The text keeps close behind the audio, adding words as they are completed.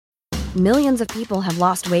Millions of people have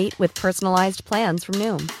lost weight with personalized plans from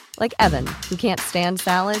Noom. Like Evan, who can't stand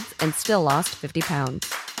salads and still lost 50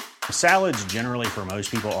 pounds. Salads generally for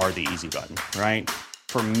most people are the easy button, right?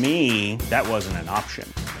 For me, that wasn't an option.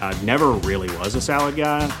 I never really was a salad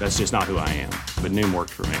guy. That's just not who I am. But Noom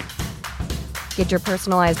worked for me. Get your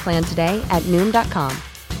personalized plan today at Noom.com.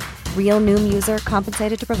 Real Noom user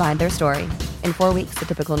compensated to provide their story. In 4 weeks, the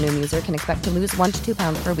typical Noom user can expect to lose 1 to 2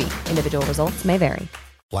 pounds per week. Individual results may vary.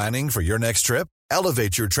 Planning for your next trip?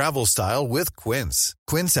 Elevate your travel style with Quince.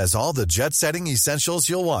 Quince has all the jet-setting essentials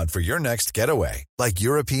you'll want for your next getaway, like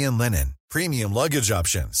European linen, premium luggage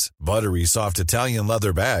options, buttery soft Italian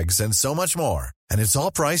leather bags, and so much more. And it's all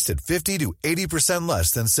priced at 50 to 80%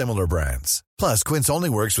 less than similar brands. Plus, Quince only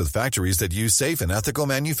works with factories that use safe and ethical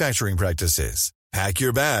manufacturing practices. Pack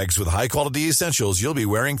your bags with high-quality essentials you'll be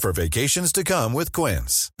wearing for vacations to come with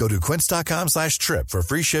Quince. Go to quince.com/trip for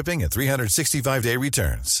free shipping and 365-day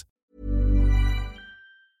returns.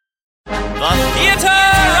 The Theater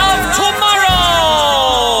of Tomorrow!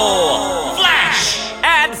 Flash!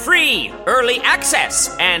 Ad-free, early access,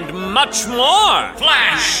 and much more.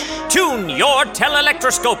 Flash! Tune your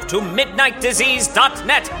telelectroscope to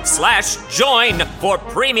midnightdisease.net/join for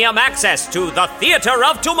premium access to The Theater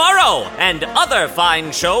of Tomorrow and other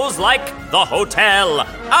fine shows like The Hotel,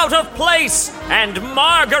 Out of Place, and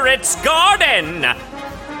Margaret's Garden.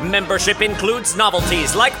 Membership includes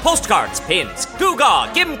novelties like postcards, pins,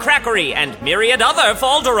 Goo-Gaw, Gimcrackery, and myriad other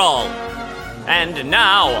folderol. And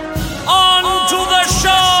now, on to the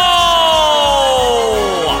show!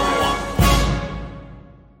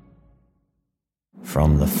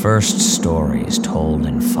 From the first stories told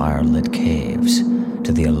in firelit caves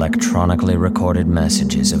to the electronically recorded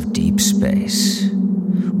messages of deep space,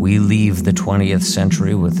 we leave the 20th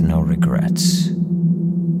century with no regrets.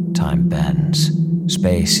 Time bends.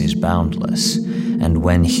 Space is boundless, and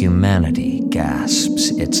when humanity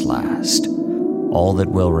gasps its last, all that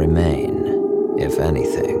will remain, if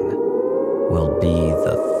anything, will be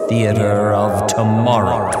the Theater of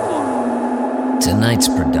Tomorrow. Tonight's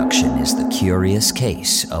production is The Curious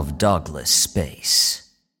Case of Dogless Space.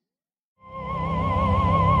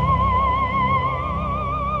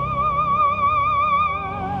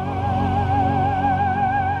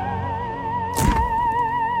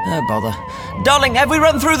 Oh, bother. Darling, have we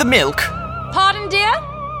run through the milk? Pardon, dear?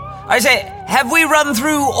 I say, have we run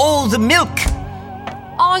through all the milk?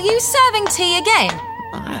 Are you serving tea again?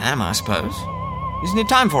 I am, I suppose. Isn't it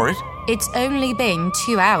time for it? It's only been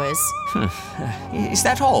 2 hours. Is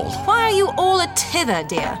that all? Why are you all a tither,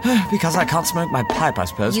 dear? Because I can't smoke my pipe, I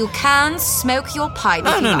suppose. You can smoke your pipe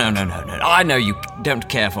if you No. like. I know you don't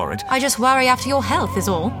care for it. I just worry after your health is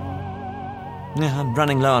all. Yeah, I'm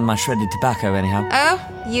running low on my shredded tobacco anyhow. Oh,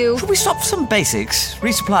 you... Should we stop for some basics?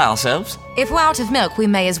 Resupply ourselves? If we're out of milk, we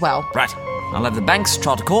may as well. Right. I'll have the banks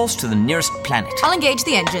chart a course to the nearest planet. I'll engage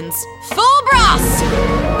the engines. Full brass!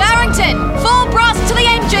 Barrington, full brass to the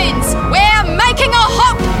engines! We're making a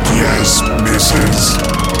hop! Yes, missus.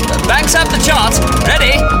 The banks have the chart.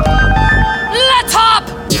 Ready? Let's hop!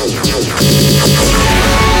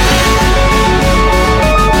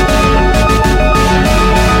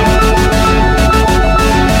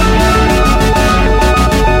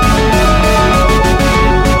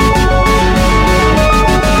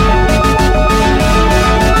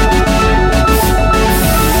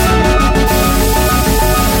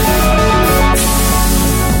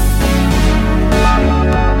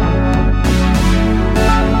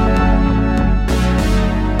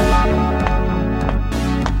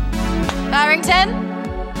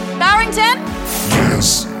 Barrington?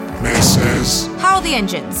 Yes, missus. How are the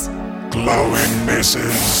engines? Glowing,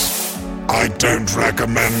 missus. I don't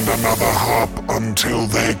recommend another hop until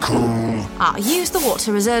they cool. Use the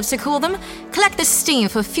water reserves to cool them. Collect the steam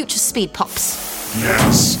for future speed pops.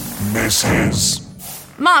 Yes, missus.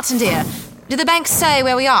 Martin, dear, did the bank say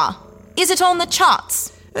where we are? Is it on the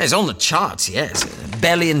charts? It's on the charts, yes. A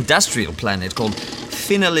barely industrial planet called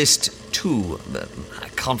Finalist 2. I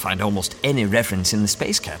can't find almost any reference in the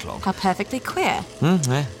space catalogue. How perfectly queer.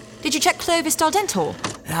 Yeah. Did you check Clovis Daldentor?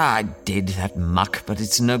 I did, that muck, but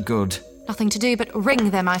it's no good. Nothing to do but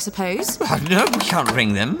ring them, I suppose. Oh, no, we can't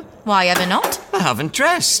ring them. Why ever not? I haven't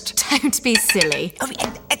dressed. Don't be silly. I mean,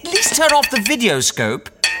 at least turn off the videoscope.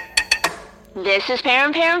 This is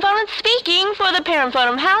Parent Phone speaking for the Parent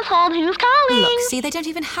Phone household. Who's calling? Look, see, they don't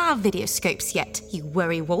even have videoscopes yet, you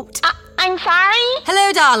worrywart. I'm sorry?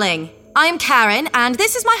 Hello, darling. I'm Karen, and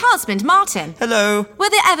this is my husband, Martin. Hello. We're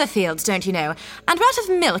the Everfields, don't you know? And we're out of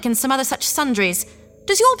milk and some other such sundries.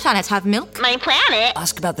 Does your planet have milk? My planet?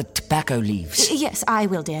 Ask about the tobacco leaves. Yes, I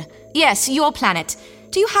will, dear. Yes, your planet.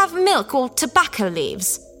 Do you have milk or tobacco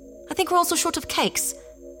leaves? I think we're also short of cakes.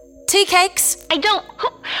 Tea cakes? I don't...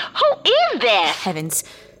 Who is this? Heavens.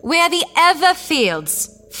 We're the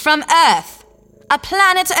Everfields. From Earth. A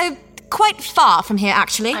planet, quite far from here,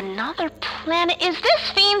 actually. Another planet? Is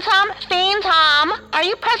this Fiend Tom? Are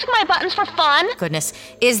you pressing my buttons for fun? Goodness.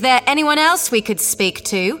 Is there anyone else we could speak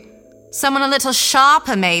to? Someone a little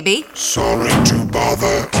sharper, maybe? Sorry to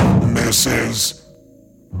bother, Mrs.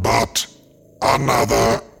 But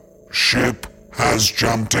another ship has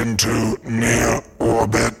jumped into near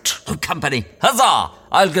orbit. Oh, company. Huzzah!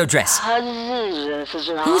 I'll go dress.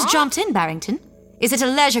 Who's jumped in, Barrington? Is it a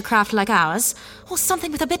leisure craft like ours? Or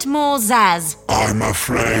something with a bit more zazz? I'm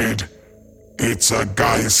afraid it's a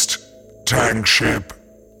Geist tank ship,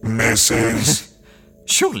 Mrs.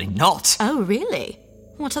 Surely not. Oh, really?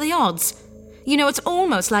 What are the odds? You know, it's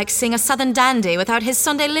almost like seeing a southern dandy without his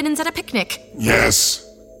Sunday linens at a picnic. Yes,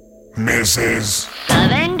 Mrs.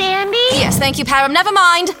 Southern dandy? Yes, thank you, Param. Never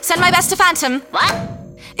mind. Send my best to Phantom. What?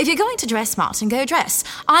 If you're going to dress, Martin, go dress.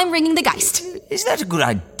 I'm ringing the Geist. Is that a good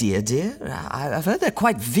idea, dear? I've heard they're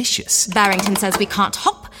quite vicious. Barrington says we can't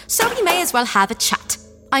hop, so we may as well have a chat.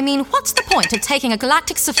 I mean, what's the point of taking a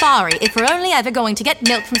galactic safari if we're only ever going to get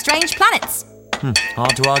milk from strange planets?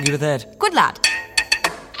 Hard to argue with that. Good lad.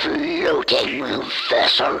 Floating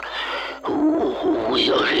vessel, we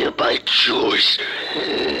are here by choice.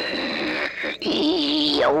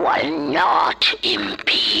 You will not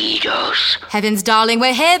impede us. Heavens, darling,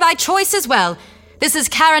 we're here by choice as well. This is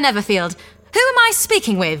Karen Everfield. Who am I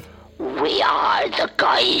speaking with? We are the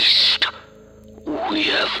Geist. We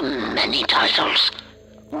have many titles,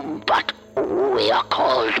 but we are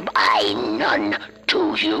called by none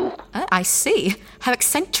to you. I see. How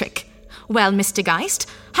eccentric. Well, Mr. Geist,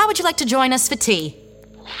 how would you like to join us for tea?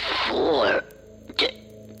 For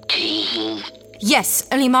tea? Yes,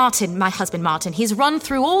 only Martin, my husband Martin, he's run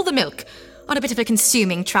through all the milk. On a bit of a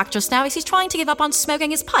consuming track just now as he's trying to give up on smoking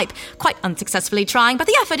his pipe. Quite unsuccessfully trying, but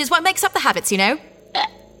the effort is what makes up the habits, you know.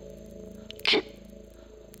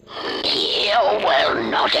 You will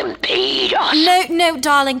not impede us. No,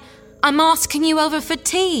 darling. I'm asking you over for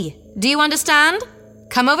tea. Do you understand?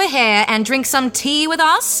 Come over here and drink some tea with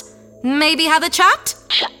us. Maybe have a chat?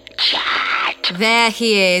 Chat. There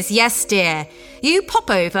he is. Yes, dear. You pop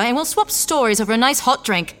over and we'll swap stories over a nice hot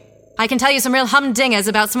drink. I can tell you some real humdingers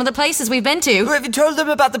about some of the places we've been to. Have you told them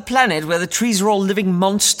about the planet where the trees are all living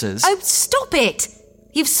monsters? Oh, stop it!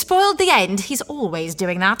 You've spoiled the end. He's always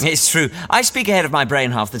doing that. It's true. I speak ahead of my brain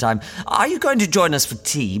half the time. Are you going to join us for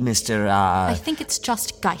tea, Mr. I think it's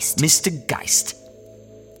just Geist. Mr. Geist.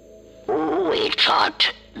 We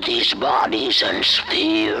cut these bodies and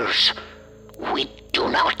spheres. We do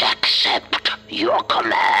not accept your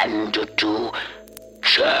command to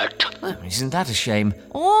chat. Oh, isn't that a shame?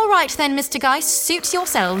 All right then, Mr. Geist. Suit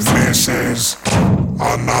yourselves. Mrs.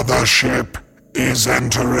 Another ship is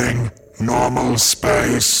entering normal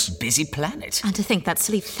space. Busy planet. And to think that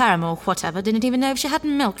silly Faram or whatever didn't even know if she had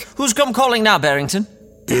milk. Who's come calling now, Barrington?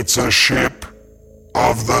 It's a ship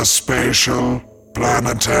of the Spatial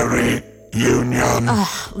Planetary Union.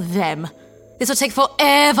 Ugh, them. This'll take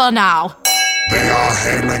forever now. They are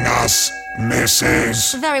hailing us,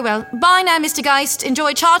 Mrs. Very well. Bye now, Mr. Geist.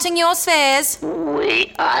 Enjoy charting your spheres.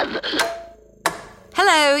 We have...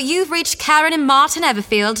 Hello, you've reached Karen and Martin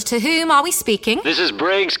Everfield. To whom are we speaking? This is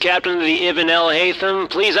Briggs, captain of the Ibn El Haytham.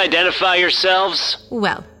 Please identify yourselves.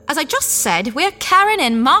 Well, as I just said, we're Karen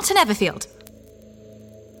and Martin Everfield.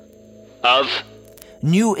 Of?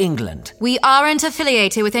 New England. We aren't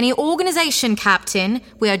affiliated with any organization, Captain.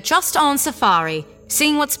 We are just on safari,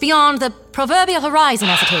 seeing what's beyond the proverbial horizon,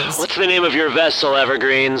 as it is. What's the name of your vessel,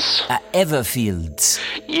 Evergreens? Everfields.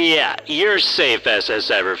 Yeah, you're safe, SS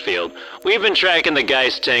Everfield. We've been tracking the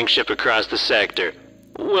Geist tank ship across the sector.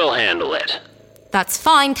 We'll handle it. That's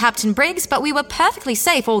fine, Captain Briggs, but we were perfectly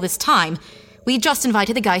safe all this time. We just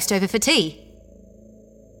invited the Geist over for tea.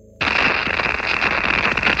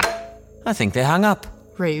 I think they hung up.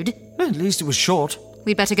 Rude. Well, at least it was short.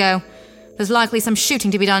 We'd better go. There's likely some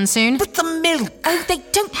shooting to be done soon. But the milk! Oh, they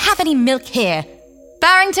don't have any milk here.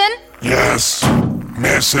 Barrington? Yes,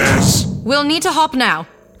 Mrs. We'll need to hop now.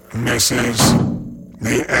 Mrs.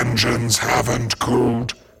 The engines haven't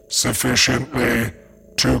cooled sufficiently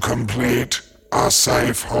to complete a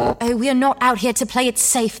safe hop. Oh, we are not out here to play it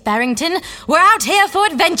safe, Barrington. We're out here for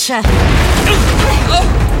adventure.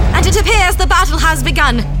 And it appears the battle has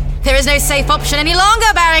begun. There is no safe option any longer,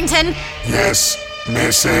 Barrington. Yes,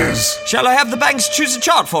 Mrs. Shall I have the banks choose a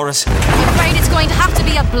chart for us? I'm afraid it's going to have to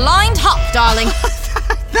be a blind hop, darling.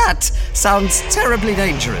 That sounds terribly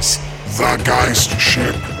dangerous. The Geist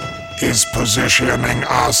ship is positioning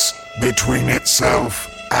us between itself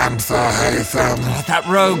Anther Hatham. That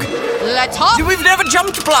rogue. Let's hop! We've never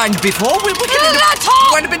jumped blind before. We're Let's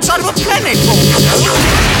hop! going to be inside of a planet.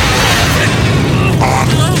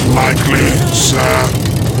 Unlikely, sir.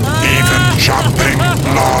 Even jumping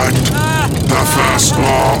blind. The first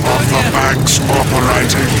law of the bank's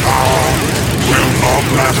operating power will not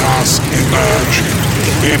let us emerge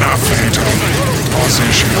in a fatal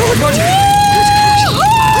position.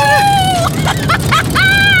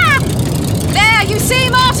 There, you see,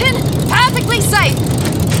 Martin? Perfectly safe.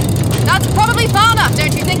 That's probably far enough,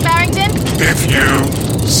 don't you think, Barrington? If you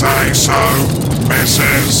say so,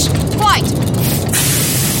 Mrs. Quite.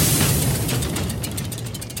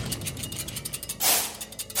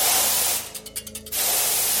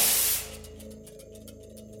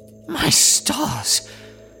 My stars.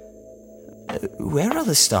 Where are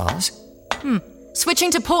the stars?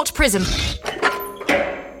 Switching to port prism.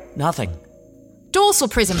 Nothing. Dorsal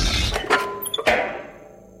prism.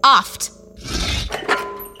 Aft.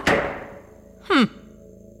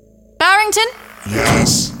 Barrington?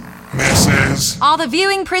 Yes, Mrs. Are the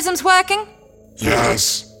viewing prisms working?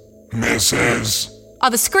 Yes, Mrs. Are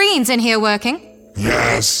the screens in here working?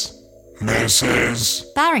 Yes,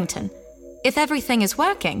 Mrs. Barrington, if everything is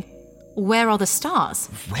working, where are the stars?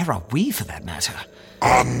 Where are we, for that matter?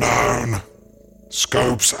 Unknown.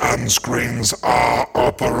 Scopes and screens are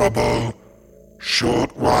operable.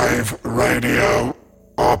 Shortwave radio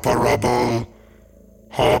operable.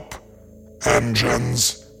 Hop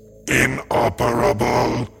engines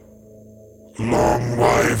inoperable.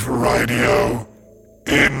 Longwave radio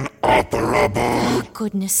inoperable.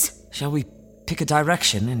 Goodness. Shall we pick a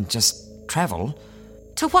direction and just travel?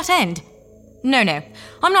 To what end? No.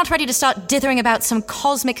 I'm not ready to start dithering about some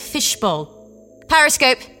cosmic fishbowl.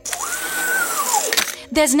 Periscope.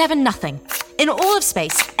 There's never nothing. In all of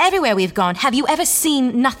space, everywhere we've gone, have you ever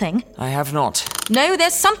seen nothing? I have not. No,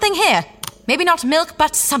 there's something here. Maybe not milk,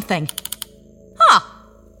 but something.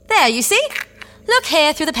 There, you see? Look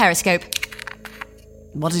here through the periscope.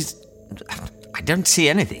 What is... I don't see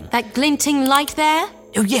anything. That glinting light there?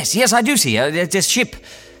 Oh, yes, I do see. This ship.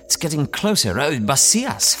 It's getting closer. It must see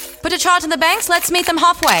us. Put a chart in the banks, let's meet them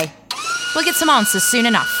halfway. We'll get some answers soon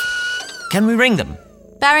enough. Can we ring them?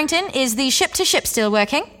 Barrington, is the ship-to-ship still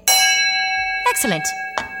working? Excellent.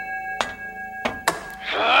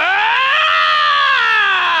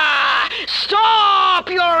 Stop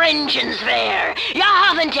your engines there! You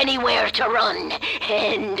haven't anywhere to run,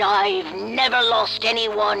 and I've never lost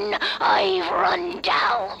anyone I've run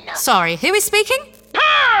down. Sorry, who is speaking?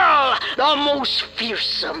 Pearl! The most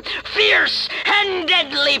fearsome, fierce, and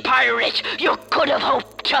deadly pirate you could have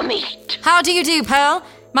hoped to meet. How do you do, Pearl?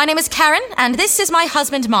 My name is Karen, and this is my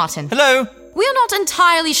husband, Martin. Hello. We're not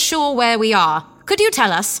entirely sure where we are. Could you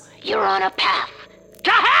tell us? You're on a path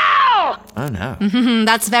to hell! Oh, no.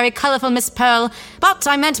 That's very colourful, Miss Pearl. But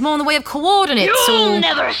I meant more in the way of coordinates, You'll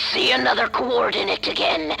never see another coordinate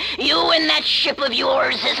again. You and that ship of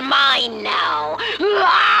yours is mine now.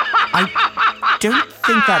 I don't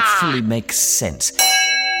think that fully makes sense.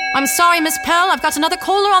 I'm sorry, Miss Pearl. I've got another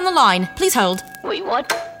caller on the line. Please hold. Wait,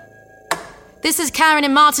 what? This is Karen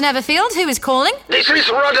and Martin Everfield. Who is calling? This is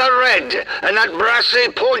Rudder Red, and that brassy,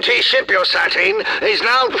 pointy ship you're sat in is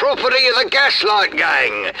now property of the Gaslight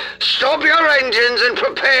Gang. Stop your engines and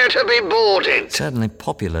prepare to be boarded. Certainly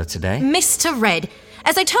popular today. Mr. Red.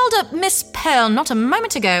 As I told Miss Pearl not a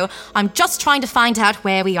moment ago, I'm just trying to find out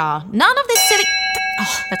where we are. None of this silly...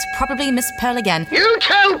 Oh, that's probably Miss Pearl again. You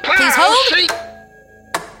tell Pearl. Please hold.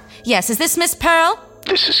 Yes, is this Miss Pearl?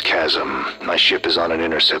 This is Chasm. My ship is on an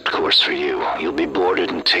intercept course for you. You'll be boarded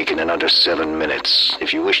and taken in under 7 minutes.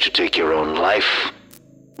 If you wish to take your own life,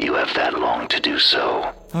 you have that long to do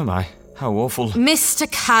so. Oh my, how awful.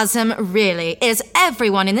 Mr. Chasm, really? Is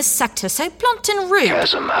everyone in this sector so blunt and rude?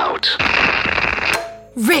 Chasm out.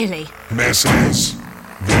 Really? Mrs.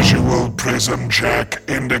 Visual prism check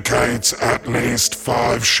indicates at least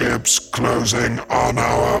 5 ships closing on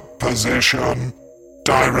our position.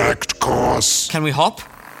 Direct course. Can we hop?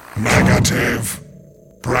 Negative.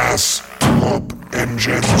 Brass top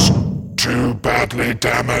engines too badly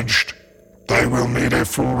damaged. They will need a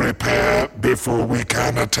full repair before we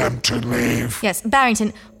can attempt to leave. Yes,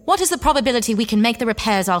 Barrington, what is the probability we can make the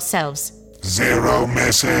repairs ourselves? 0,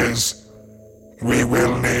 Mrs. We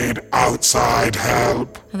will need outside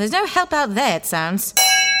help. Well, there's no help out there, it sounds.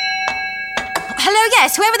 Hello,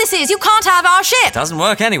 yes, whoever this is, you can't have our ship! Doesn't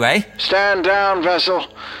work anyway. Stand down, vessel.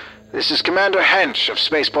 This is Commander Hench of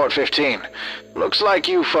Spaceport 15. Looks like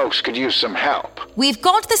you folks could use some help. We've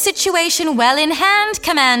got the situation well in hand,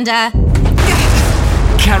 Commander.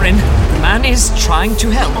 Karen, the man is trying to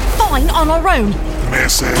help. Fine, on our own.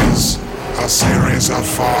 Mrs. a series of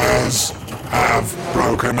fires have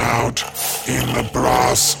broken out in the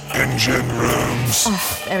brass engine rooms.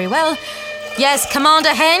 Oh, very well. Yes, Commander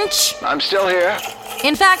Hench? I'm still here.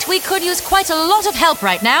 In fact, we could use quite a lot of help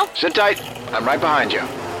right now. Sit tight. I'm right behind you.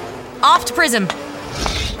 Aft Prism.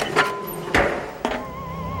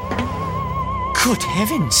 Good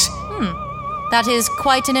heavens. That is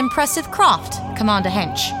quite an impressive craft, Commander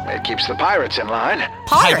Hench. It keeps the pirates in line.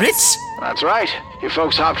 Pirates? That's right. You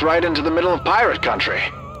folks hopped right into the middle of pirate country.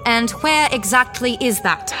 And where exactly is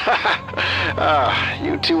that?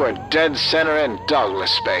 You two are dead center in Dogless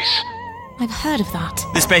space. I've heard of that.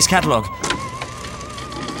 The space catalog.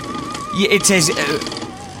 It says...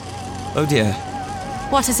 oh dear.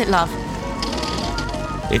 What is it, love?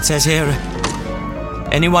 It says here...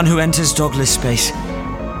 anyone who enters Dogless space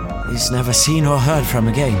is never seen or heard from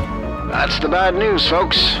again. That's the bad news,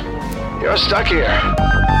 folks. You're stuck here.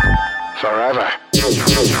 Forever.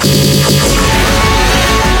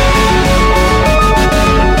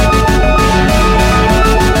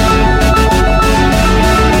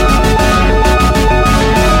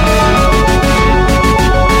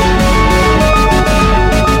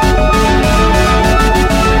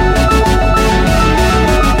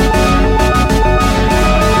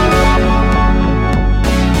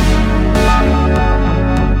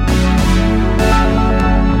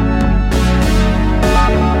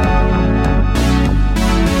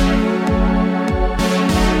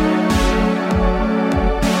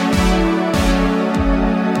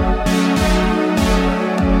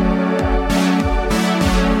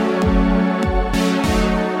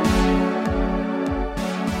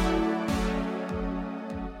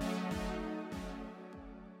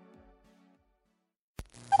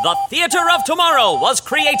 The Theater of Tomorrow was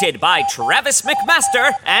created by Travis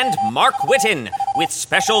McMaster and Mark Whitten, with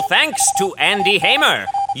special thanks to Andy Hamer.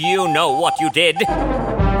 You know what you did.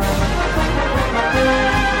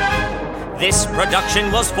 This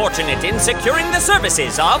production was fortunate in securing the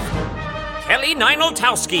services of Kelly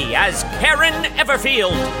Nineltowski as Karen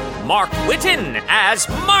Everfield, Mark Whitten as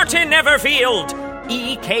Martin Everfield,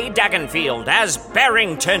 E.K. Dagenfield as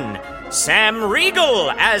Barrington, Sam Riegel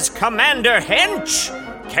as Commander Hench,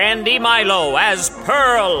 Candy Milo as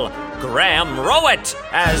Pearl, Graham Rowett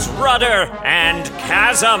as Rudder and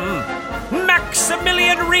Chasm,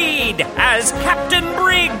 Maximilian Reed as Captain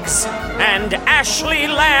Briggs, and Ashley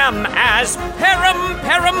Lamb as Perum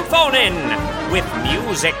Perumfonin, with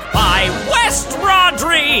music by West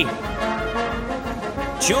Rodri.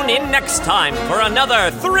 Tune in next time for another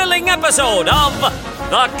thrilling episode of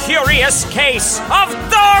The Curious Case of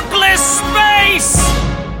Dogless Space!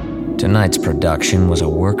 Tonight's production was a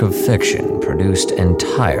work of fiction produced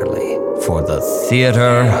entirely for the Theater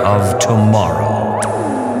of Tomorrow.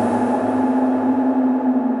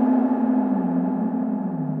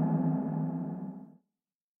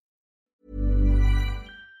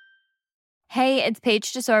 Hey, it's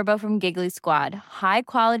Paige DeSorbo from Giggly Squad. High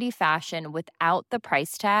quality fashion without the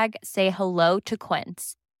price tag. Say hello to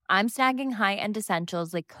Quince. I'm snagging high-end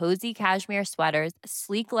essentials like cozy cashmere sweaters,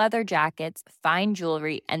 sleek leather jackets, fine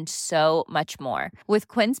jewelry, and so much more. With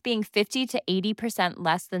Quince being 50 to 80%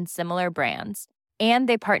 less than similar brands. And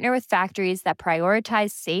they partner with factories that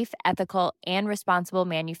prioritize safe, ethical, and responsible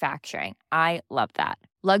manufacturing. I love that.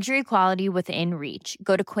 Luxury quality within reach.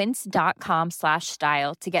 Go to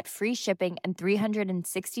quince.com/style to get free shipping and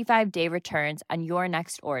 365-day returns on your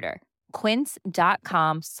next order.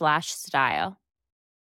 Quince.com/style.